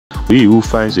He who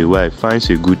finds a wife finds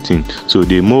a good thing. So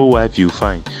the more wife you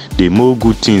find, the more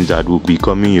good things that will be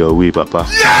coming your way, Papa.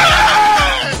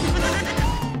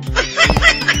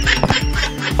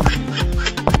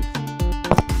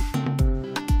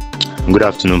 Good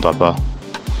afternoon, Papa.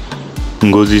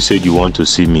 Ngozi said you want to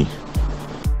see me.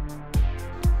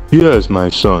 Yes, my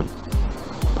son.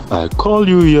 I call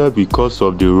you here because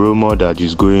of the rumor that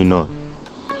is going on.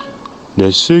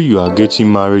 They say you are getting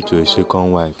married to a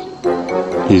second wife.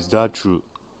 Is that true?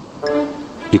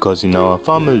 Because in our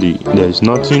family, there is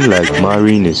nothing like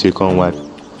marrying a second wife.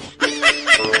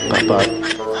 Papa,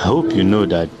 I hope you know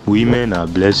that women are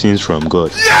blessings from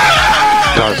God.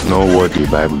 That's not what the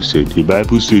Bible said. The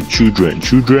Bible said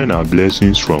children are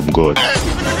blessings from God.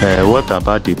 What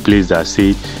about the place that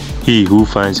said, he who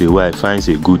finds a wife finds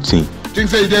a good thing?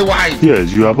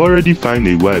 Yes, you have already found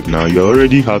a wife now. You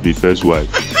already have a first wife.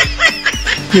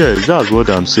 Yes, that's what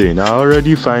I'm saying. I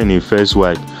already find a first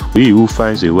wife. He who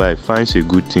finds a wife finds a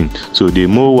good thing. So the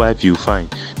more wife you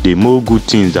find, the more good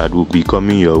things that will be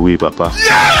coming your way, Papa.